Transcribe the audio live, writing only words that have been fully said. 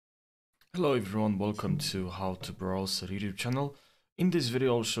Hello everyone, welcome to How to Browse YouTube channel. In this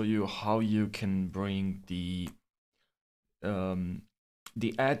video I'll show you how you can bring um,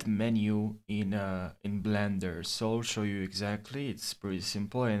 the add menu in Blender. So I'll show you exactly, it's pretty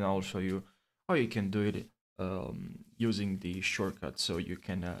simple, and I'll show you how you can do it using the shortcut so you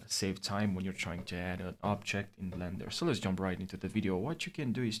can save time when you're trying to add an object in Blender. So let's jump right into the video. What you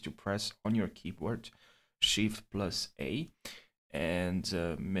can do is to press on your keyboard Shift plus A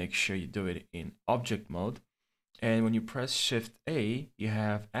and make sure you do it in object mode. And when you press Shift A, you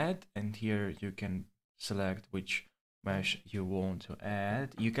have add, and here you can select which mesh you want to add.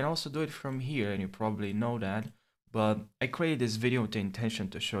 You can also do it from here, and you probably know that, but I created this video with the intention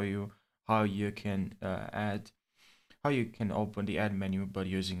to show you how you can how you can open the add menu but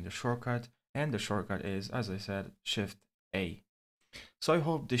using the shortcut, and the shortcut is, as I said, Shift A. So I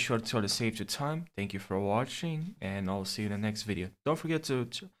hope this short tutorial saved you time. Thank you for watching, and I'll see you in the next video. Don't forget to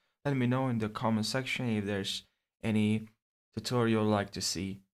let me know in the comment section if there's any tutorial you'd like to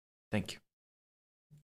see. Thank you.